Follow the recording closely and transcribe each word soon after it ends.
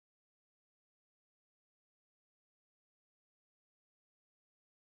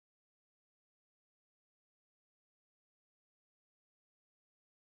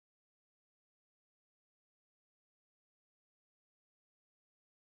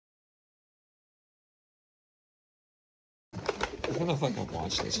don't know if I can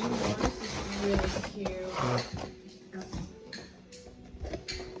watch this. This is really cute.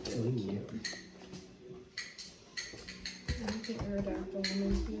 I don't think Aerodactyl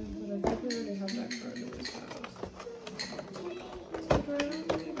one is here, but I think we already have that card in this house.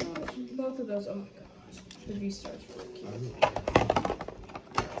 Both of those, oh my gosh. The V-Star's really cute.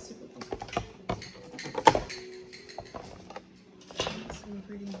 That's super cool. That's so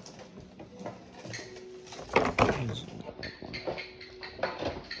pretty.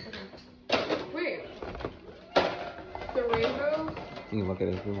 Wait. The rainbow? You can look at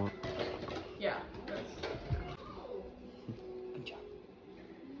it if you want. Yeah. Good job.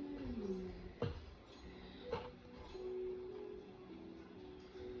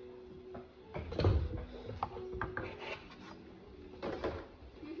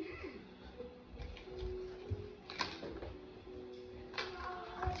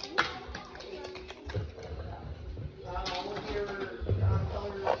 All of your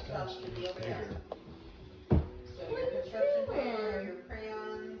color stuff should be over there. So your construction paper, your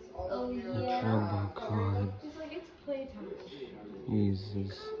crayons, all of your Jumbo card. It's like it's playtime.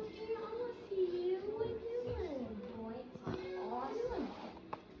 Jesus.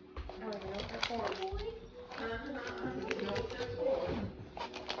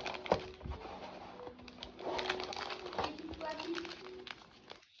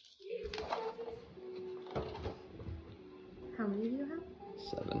 How many do you have?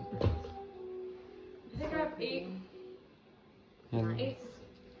 7. I think I have 8. And 8.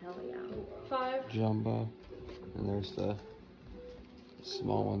 Hell yeah. 5. jumbo. And there's the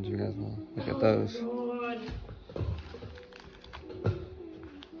small ones you guys want. Look at those. God.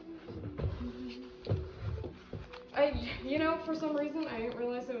 You know, for some reason, I didn't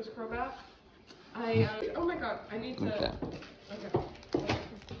realize it was Crobat. Oh my god, I need to. Okay. Okay.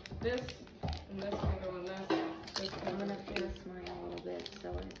 This and this can go in this. This I'm can go gonna in here. twist mine a little bit so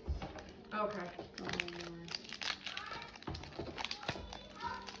it's Okay. a little more.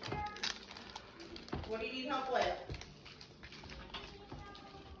 What do you need help with?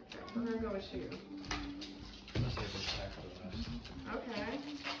 We're gonna go with you. Okay.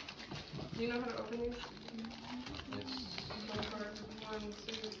 Do you know how to open these? One card. 1, 2,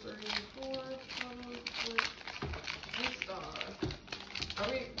 3, 4, 5, 6, 8 star. Are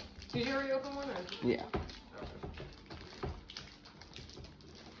we? Did you already open one or? Yeah. Okay.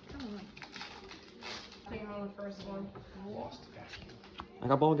 Come on. Taking on the first one. I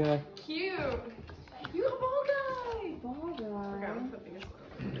got ball guy. Cute. You got ball guy. Ball Okay, I'm guy. gonna put these.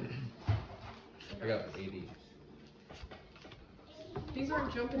 I got 80. These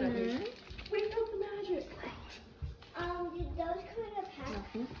aren't jumping at me. Wake up the magic. Did those come in a pack?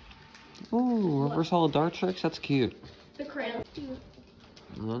 Ooh, reverse hollow dart tricks. That's cute. The crayons.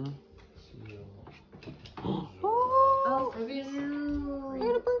 None. Oh, Are these? I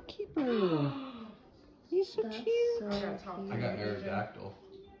got a bird keeper. He's so that's cute. so I got top. I got Aerodactyl.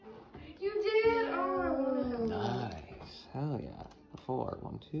 You did. Oh, I wanted him. Nice. Hell yeah. A full art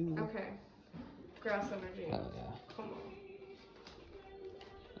one too. Okay. Grass energy. Hell yeah. Come on.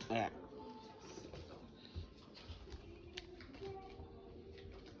 Yeah.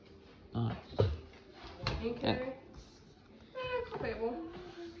 Nice. Okay. Playable.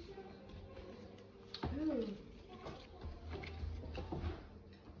 Ooh.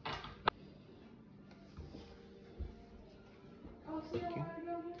 Oh, see that water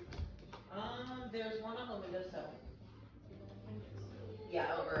down here? There's one on the windowsill.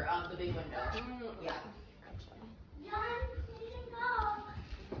 Yeah, over the big window. Yeah. John, you can go.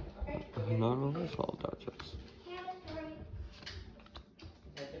 Okay. Not reverse hollow dart tricks. Chemistry.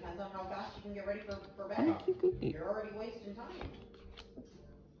 It depends on how fast you can get ready for bed. You're already wasting time.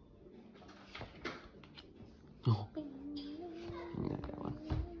 Oh. Yeah, that one.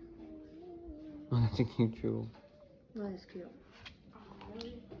 Oh, that's a cute jewel. That is cute.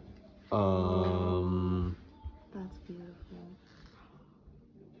 That's beautiful.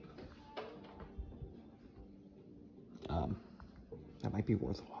 That might be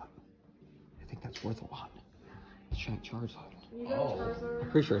worth a lot. I think that's worth a lot. It's giant Charizard. You got Charizard.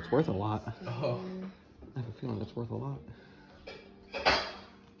 I'm pretty sure it's worth a lot. Oh. I have a feeling it's worth a lot.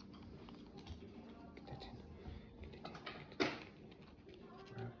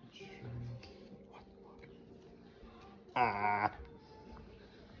 Ah.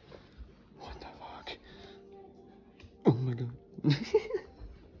 What the fuck? Oh my god. The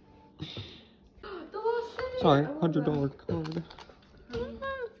last thing. Sorry, I love $100 that. card.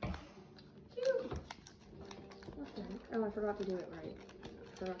 Oh, I forgot to do it right. I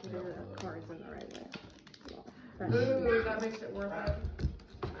forgot to do the cards in the right way. Well, Ooh, that makes it worth it.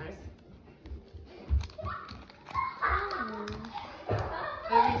 Nice.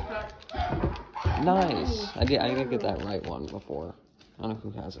 Nice. I did get that right one before. I don't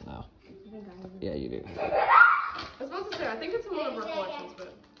know who has it now. I think I have it. Yeah, you do. I was about to say, I think it's in one of our collections,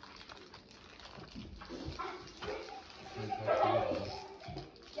 but.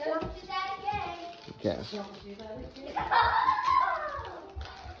 Okay.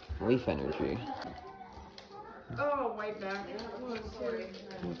 Leaf energy. Oh, white back. One, two.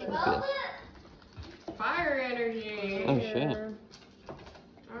 What's up Fire energy. Oh shit.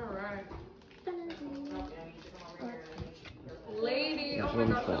 Alright. Lady. Oh my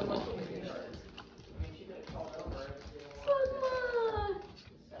gosh, I love the lady cards. Slugma.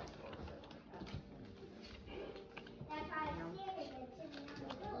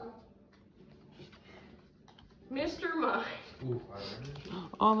 Mr. Mime. Ooh, fire energy.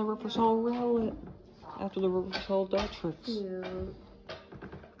 Oh, the Reversal Rowlet. After the Reversal Dartrix. Cute.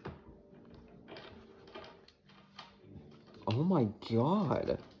 Oh my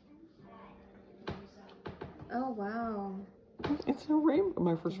god. Oh wow. It's a rainbow.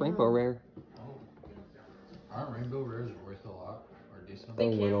 My first rainbow rare. Oh. Aren't rainbow rares worth a lot? Or decent? They A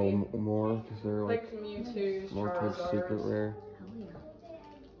can little be. more because they're like Mewtwo's, more towards secret Charizards. rare. Hell yeah.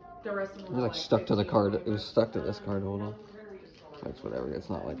 The rest of them It was like stuck to the card. It was stuck to this card holder. That's whatever. It's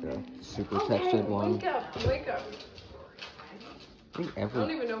not like a super textured one. Wake up, wake up. I think I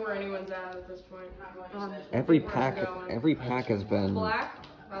don't even know where anyone's at this point. every Where's it pack going? has been. Black,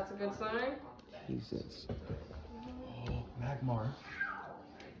 that's a good sign. Jesus. Oh, Magmar.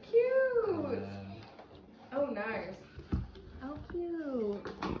 Cute. And Oh, nice. Oh cute.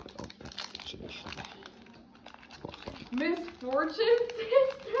 Misfortune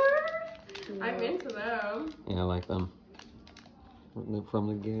Sisters? I'm into them. Yeah, I like them. From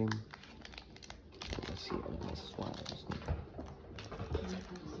the game. Let's see what this is.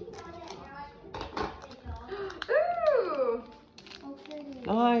 Ooh! Oh pretty.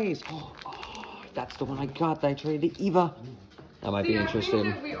 Nice. Oh, that's the one I got that I traded to Eva. I might be I interested.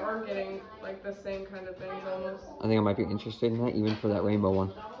 think that we are getting like the same kind of things almost. I think I might be interested in that, even for that rainbow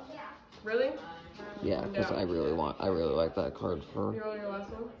one. Really? Yeah, because I really like that card for. You roll your last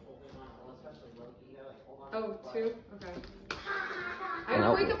one? Oh, two? Okay. I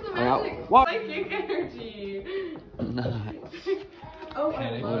gotta wake up the magic. What? Psychic energy. Nice. Oh, I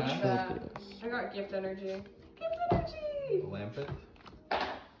Panic love Mash? that. I got gift energy. Gift energy. Lampet.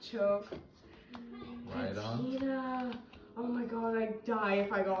 Choke. Right on. Tina. Oh my god, I'd die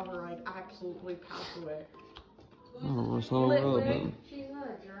if I got her. I'd absolutely pass away. Oh, we're so Lit road Lit. then. She's not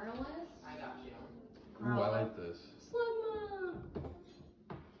a journalist. Ooh, I like this. Slugma.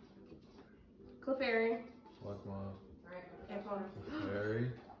 Clefairy. Slugma. Airpod.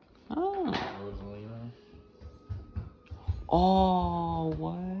 Fairy. Oh. Rosalina. Oh,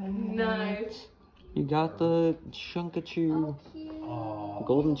 what? Nice. You got the Chunkachu. Cute. Oh.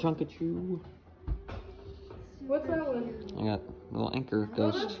 Golden Chunkachu. What's that one? I got a little anchor Oh,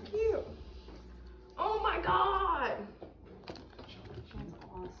 ghost. that's cute. Oh my god. That's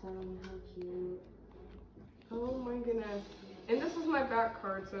awesome. How cute. Oh my goodness. And this is my back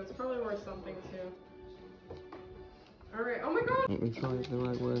card, so it's probably worth something too. Alright, oh my god. Let me try it the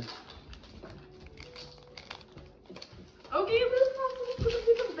right way. Okay, this is gonna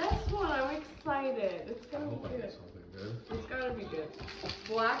be the best one. I'm excited. It's I gonna hope be I good. get something good. It's gotta be good.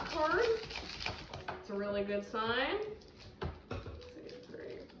 Black card. It's a really good sign. 2, 3,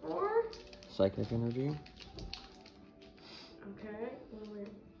 4. Psychic energy. Okay.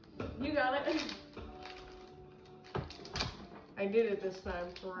 You got it. I did it this time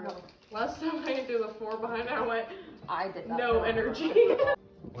for real. Last time I didn't do the 4 behind, I went I did not. no energy.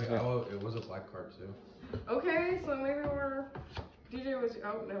 Wait, oh, it was a black card too. Okay, so maybe we're. DJ was.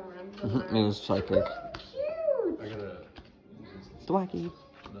 Oh, never mind. Doesn't It matter. was psychic. Cute. I got a Thwacky.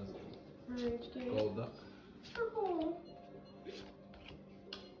 RHD. gold duck. Purple.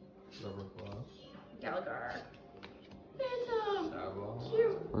 Rubber floss. Gallagher. Phantom. Savon.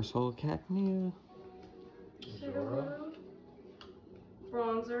 Cute. Ursul Cacnea. Zora.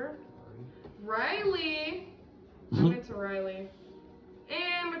 Bronzer. Riley. I'm into Riley.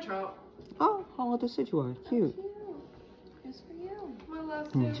 And Machop. Oh, how the Decidueye. Cute. Just for you. My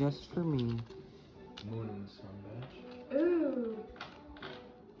last two. Just for me. Moon and Sun Badge. Ooh.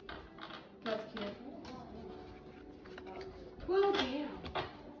 That's cute. Well, damn.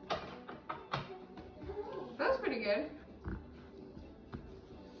 That's pretty good.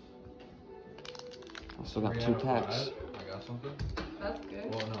 I still got 3 2 out of taps. 5. I got something. That's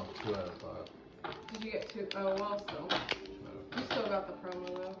good. Well, no, 2 out of 5. Did you get 2? Oh, well, still. 2 out You still got the promo,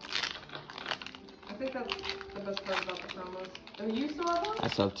 though. I think that's the best part about the promos. Oh, you still have one? I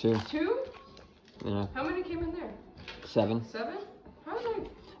still have 2. 2? Yeah. How many came in there? 7. 7? How did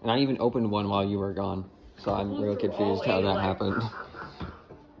And I even opened one while you were gone. So I'm real confused how that happened.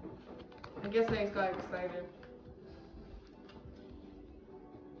 I guess I just got excited.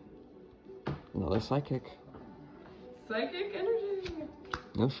 Another psychic. Psychic energy.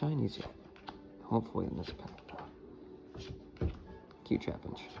 No shinies yet. Hopefully in this pack. Cute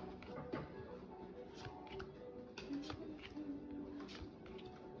Trapinch.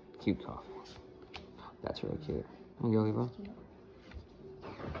 Cute coffee. That's really cute. There you go, Eva. Oh,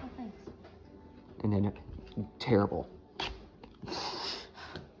 thanks. And then terrible.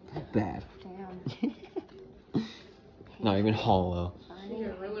 Bad. Damn. Not even hollow. Yeah,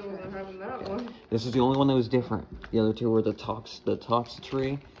 really wasn't having that one. This is the only one that was different. The other two were the Tox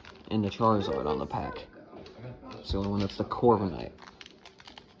tree and the Charizard on the pack. It's the only one that's the Corviknight.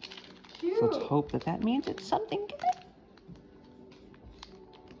 Cute. So let's hope that that means it's something good.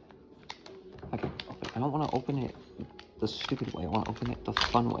 Okay, I don't want to open it the stupid way. I want to open it the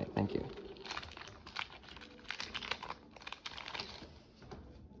fun way. Thank you.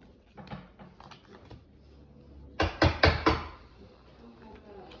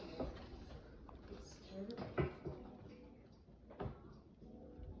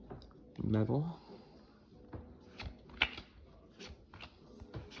 Metal.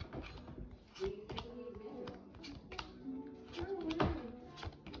 It's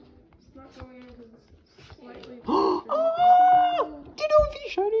not going in because it's slightly. Oh, Ditto V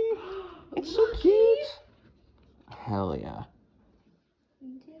shiny. It's so cute. Hell yeah.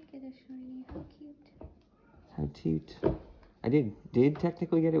 You did get a shiny. How cute. How cute. I did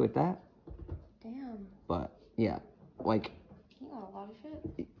technically get it with that, Damn. but yeah, like, You got a lot of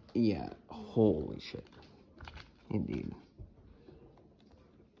shit. yeah, holy shit. Indeed.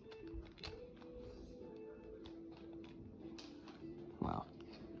 Wow.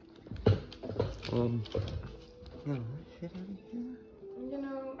 Yeah, shit out of here. You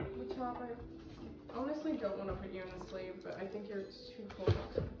know, the top, I honestly don't want to put you in the sleeve, but I think you're too cool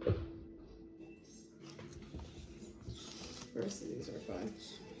not to. The rest of these are fine.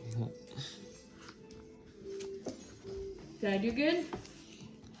 Did I do good?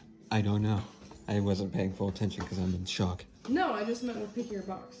 I don't know. I wasn't paying full attention because I'm in shock. No, I just meant with picking your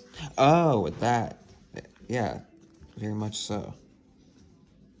box. Oh, with that. Yeah, very much so.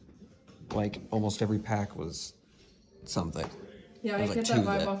 Like, almost every pack was something. Yeah, I There's didn't like get that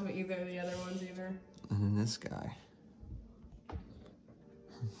two vibe off of either of the other ones either. And then this guy.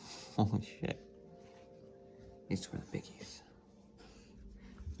 Holy shit. These were the biggies.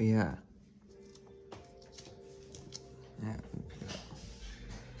 But yeah. Yeah.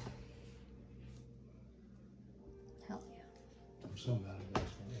 Hell yeah. I'm so mad at this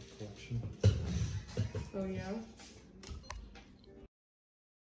collection. Oh yeah?